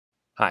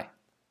Hi,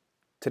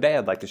 today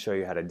I'd like to show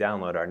you how to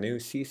download our new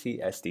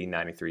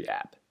CCSD93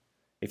 app.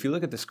 If you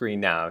look at the screen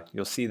now,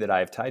 you'll see that I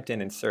have typed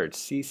in and searched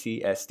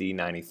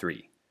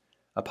CCSD93.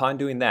 Upon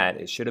doing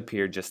that, it should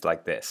appear just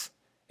like this.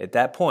 At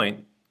that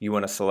point, you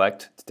want to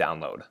select to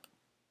download.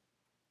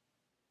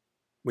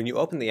 When you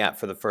open the app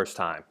for the first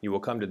time, you will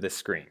come to this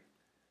screen.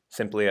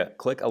 Simply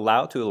click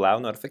Allow to allow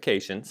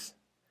notifications,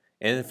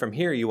 and then from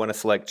here you want to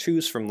select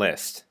Choose from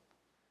List.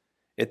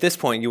 At this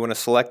point, you want to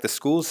select the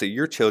schools that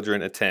your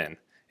children attend.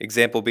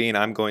 Example being,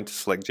 I'm going to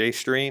select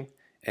JStream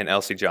and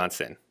Elsie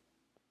Johnson.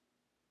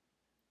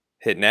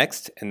 Hit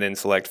Next and then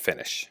select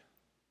Finish.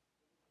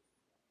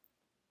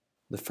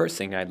 The first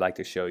thing I'd like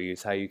to show you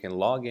is how you can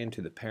log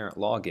into the parent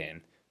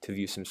login to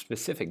view some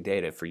specific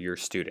data for your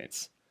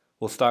students.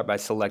 We'll start by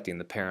selecting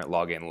the parent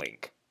login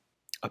link.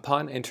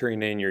 Upon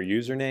entering in your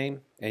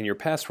username and your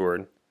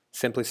password,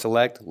 simply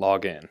select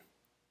Login.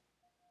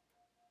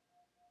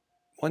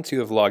 Once you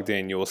have logged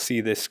in, you will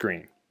see this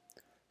screen.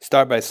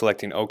 Start by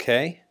selecting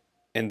OK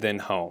and then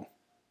Home.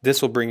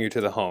 This will bring you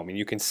to the home, and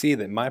you can see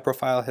that my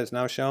profile has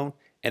now shown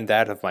and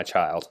that of my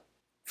child.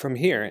 From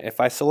here, if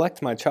I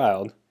select my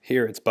child,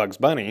 here it's Bugs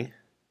Bunny,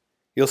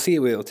 you'll see it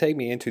will take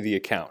me into the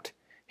account.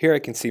 Here I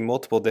can see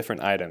multiple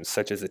different items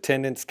such as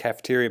attendance,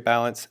 cafeteria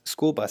balance,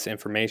 school bus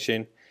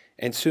information,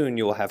 and soon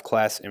you will have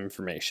class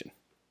information.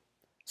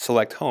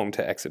 Select Home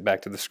to exit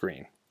back to the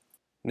screen.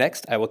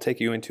 Next, I will take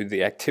you into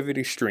the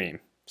activity stream.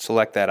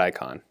 Select that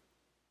icon.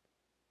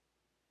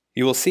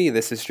 You will see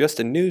this is just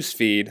a news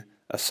feed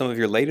of some of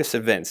your latest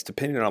events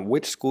depending on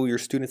which school your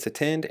students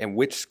attend and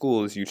which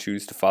schools you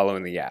choose to follow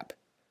in the app.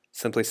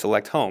 Simply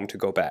select Home to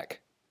go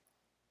back.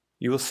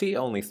 You will see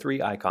only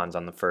 3 icons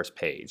on the first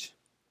page.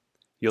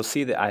 You'll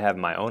see that I have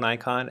my own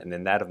icon and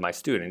then that of my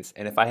students,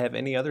 and if I have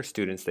any other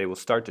students, they will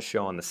start to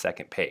show on the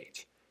second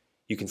page.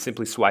 You can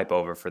simply swipe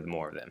over for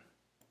more of them.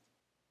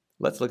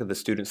 Let's look at the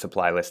student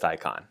supply list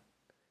icon.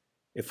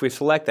 If we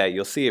select that,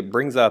 you'll see it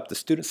brings up the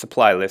student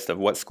supply list of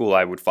what school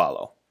I would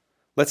follow.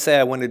 Let's say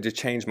I wanted to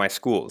change my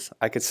schools.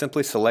 I could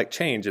simply select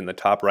Change in the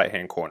top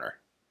right-hand corner.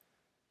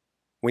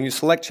 When you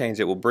select Change,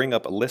 it will bring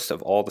up a list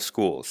of all the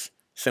schools.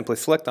 Simply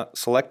select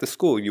the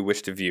school you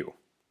wish to view.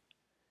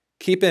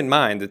 Keep in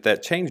mind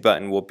that Change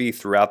button will be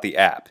throughout the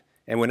app,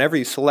 and whenever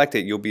you select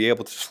it, you'll be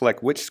able to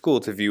select which school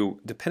to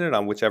view depending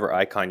on whichever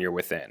icon you're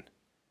within.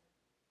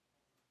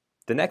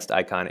 The next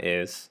icon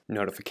is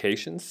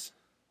Notifications.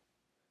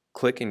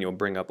 Click and you'll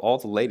bring up all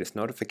the latest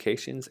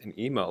notifications and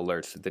email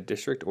alerts that the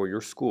district or your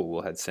school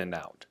will have sent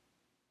out.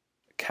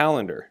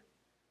 Calendar,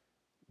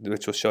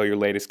 which will show your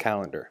latest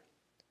calendar.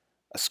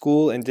 A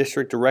school and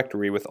district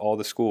directory with all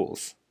the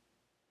schools.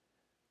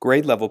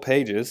 Grade level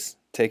pages,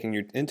 taking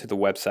you into the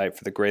website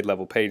for the grade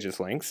level pages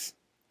links.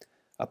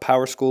 A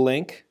Power School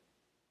link.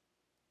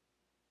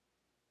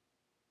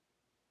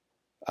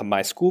 A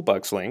My School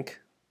Bugs link.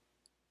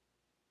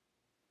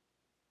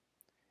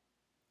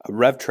 A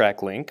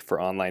RevTrack link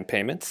for online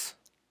payments,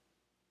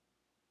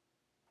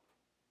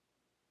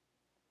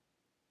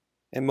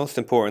 and most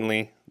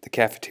importantly, the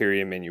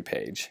cafeteria menu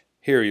page.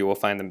 Here you will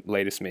find the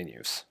latest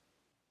menus.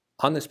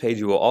 On this page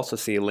you will also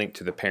see a link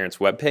to the parents'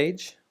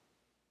 webpage,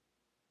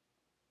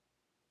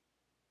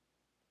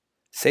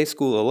 Safe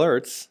School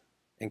Alerts,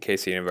 in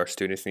case any of our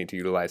students need to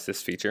utilize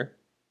this feature,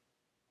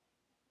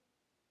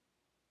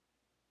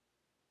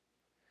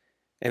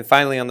 and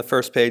finally on the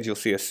first page you'll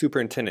see a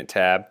Superintendent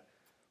tab,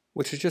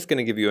 which is just going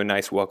to give you a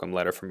nice welcome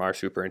letter from our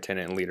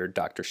superintendent and leader,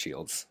 Dr.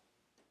 Shields.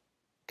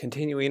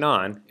 Continuing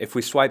on, if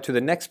we swipe to the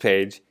next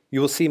page,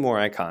 you will see more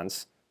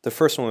icons. The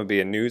first one would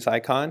be a news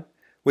icon,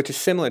 which is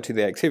similar to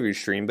the activity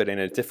stream but in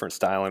a different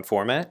style and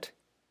format.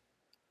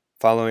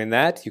 Following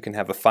that, you can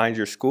have a Find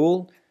Your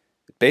School.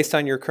 Based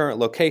on your current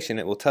location,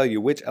 it will tell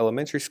you which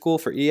elementary school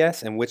for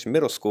ES and which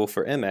middle school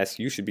for MS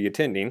you should be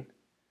attending.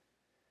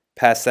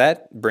 Past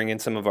that, bring in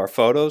some of our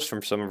photos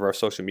from some of our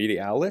social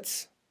media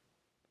outlets.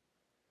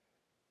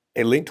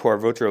 A link to our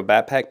virtual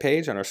backpack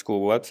page on our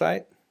school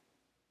website,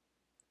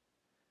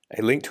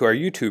 a link to our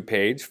YouTube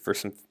page for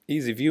some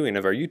easy viewing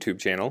of our YouTube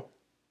channel,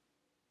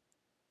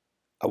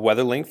 a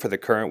weather link for the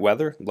current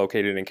weather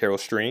located in Carroll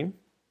Stream,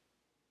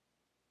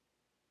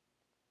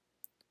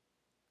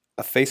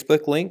 a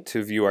Facebook link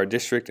to view our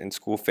district and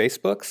school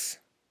Facebooks.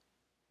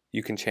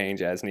 You can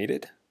change as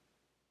needed.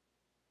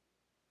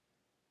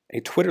 A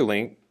Twitter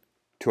link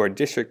to our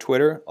district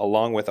Twitter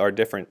along with our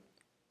different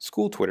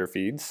school Twitter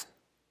feeds.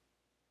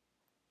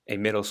 A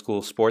middle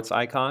school sports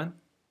icon,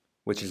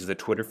 which is the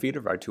Twitter feed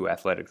of our 2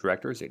 athletic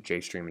directors at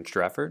JStream and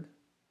Stratford.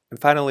 And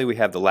finally, we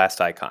have the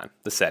last icon,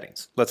 the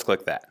settings. Let's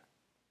click that.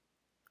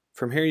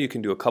 From here, you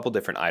can do a couple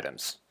different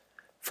items.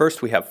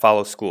 First, we have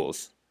Follow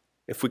Schools.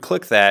 If we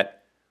click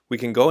that, we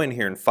can go in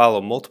here and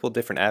follow multiple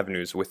different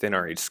avenues within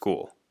our each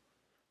school.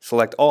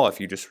 Select All if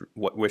you just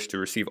wish to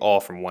receive all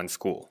from one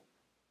school.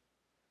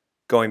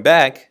 Going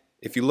back,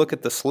 if you look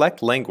at the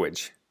Select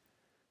Language,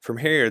 from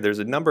here, there's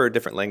a number of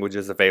different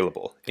languages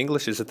available.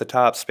 English is at the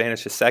top,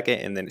 Spanish is second,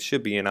 and then it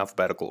should be in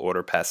alphabetical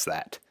order past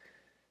that.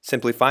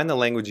 Simply find the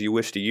language you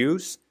wish to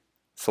use,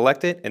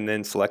 select it, and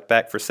then select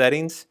back for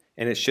settings,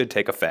 and it should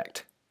take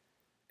effect.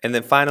 And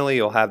then finally,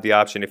 you'll have the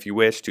option, if you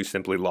wish, to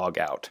simply log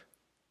out.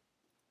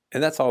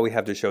 And that's all we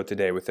have to show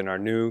today within our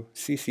new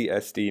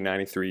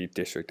CCSD93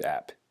 District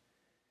app.